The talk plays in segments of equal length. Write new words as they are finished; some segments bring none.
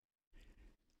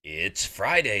It's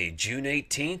Friday, June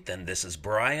 18th, and this is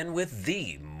Brian with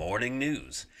the Morning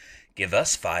News. Give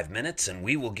us 5 minutes and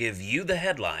we will give you the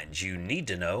headlines you need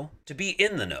to know to be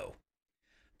in the know.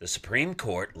 The Supreme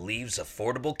Court leaves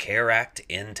Affordable Care Act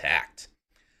intact.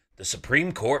 The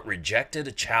Supreme Court rejected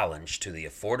a challenge to the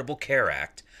Affordable Care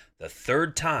Act, the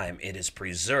third time it has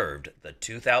preserved the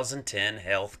 2010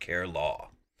 health care law.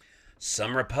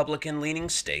 Some Republican-leaning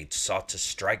states sought to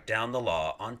strike down the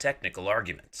law on technical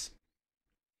arguments.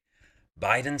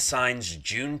 Biden signs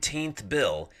Juneteenth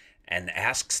bill and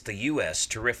asks the U.S.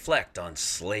 to reflect on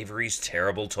slavery's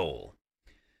terrible toll.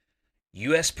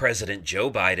 U.S. President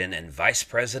Joe Biden and Vice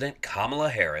President Kamala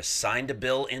Harris signed a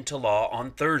bill into law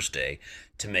on Thursday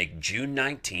to make June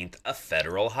 19th a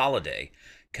federal holiday,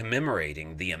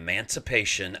 commemorating the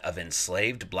emancipation of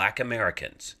enslaved black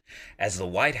Americans, as the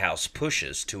White House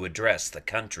pushes to address the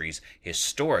country's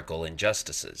historical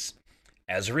injustices.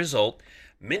 As a result,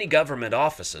 many government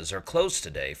offices are closed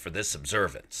today for this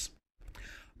observance.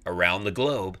 Around the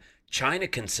globe, China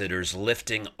considers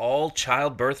lifting all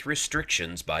childbirth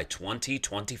restrictions by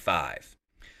 2025.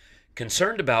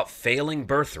 Concerned about failing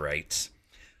birth rates,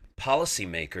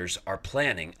 policymakers are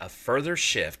planning a further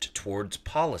shift towards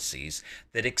policies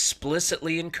that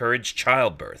explicitly encourage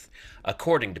childbirth,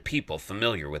 according to people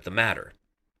familiar with the matter.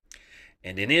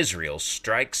 And in Israel,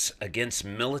 strikes against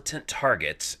militant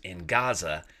targets in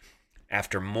Gaza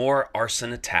after more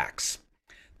arson attacks.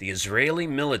 The Israeli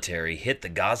military hit the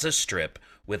Gaza Strip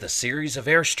with a series of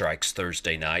airstrikes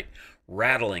Thursday night,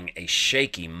 rattling a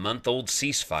shaky month-old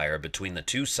ceasefire between the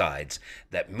two sides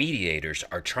that mediators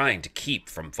are trying to keep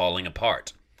from falling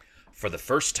apart. For the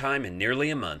first time in nearly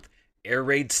a month, air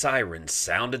raid sirens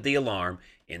sounded the alarm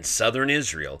in southern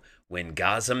Israel when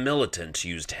Gaza militants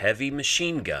used heavy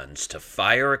machine guns to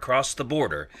fire across the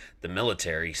border, the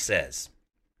military says.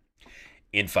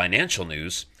 In financial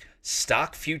news,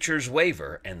 stock futures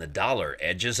waver and the dollar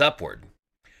edges upward.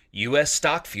 U.S.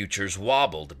 stock futures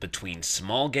wobbled between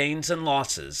small gains and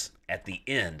losses at the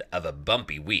end of a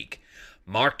bumpy week,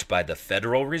 marked by the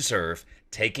Federal Reserve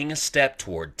taking a step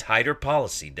toward tighter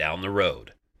policy down the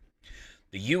road.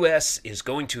 The U.S. is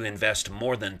going to invest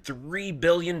more than $3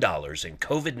 billion in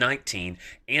COVID-19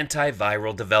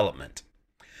 antiviral development.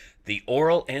 The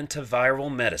oral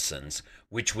antiviral medicines,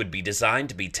 which would be designed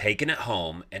to be taken at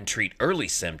home and treat early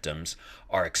symptoms,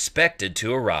 are expected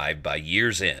to arrive by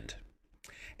year's end.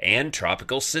 And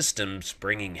tropical systems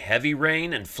bringing heavy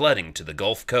rain and flooding to the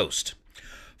Gulf Coast.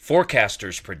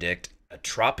 Forecasters predict a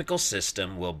tropical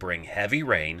system will bring heavy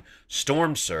rain,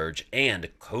 storm surge, and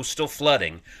coastal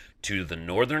flooding to the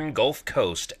northern Gulf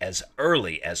Coast as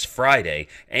early as Friday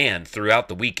and throughout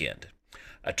the weekend.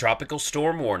 A tropical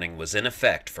storm warning was in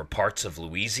effect for parts of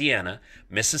Louisiana,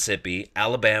 Mississippi,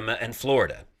 Alabama, and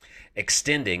Florida,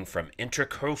 extending from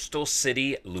Intracoastal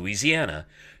City, Louisiana,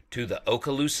 to the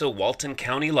Okaloosa-Walton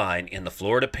County line in the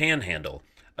Florida Panhandle,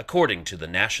 according to the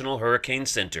National Hurricane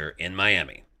Center in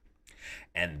Miami.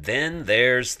 And then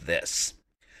there's this.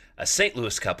 A St.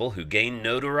 Louis couple who gained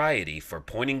notoriety for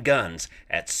pointing guns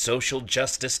at social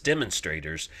justice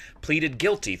demonstrators pleaded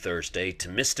guilty Thursday to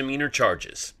misdemeanor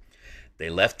charges. They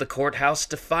left the courthouse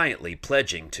defiantly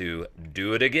pledging to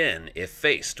do it again if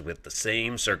faced with the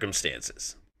same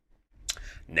circumstances.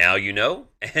 Now you know,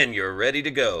 and you're ready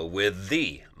to go with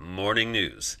the Morning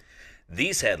News.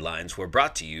 These headlines were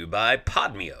brought to you by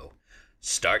Podmeo.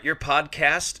 Start your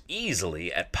podcast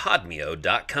easily at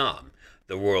podmeo.com,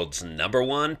 the world's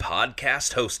 #1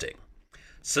 podcast hosting.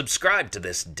 Subscribe to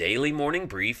this daily morning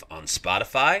brief on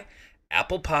Spotify,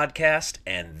 Apple Podcast,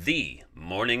 and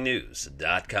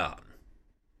themorningnews.com.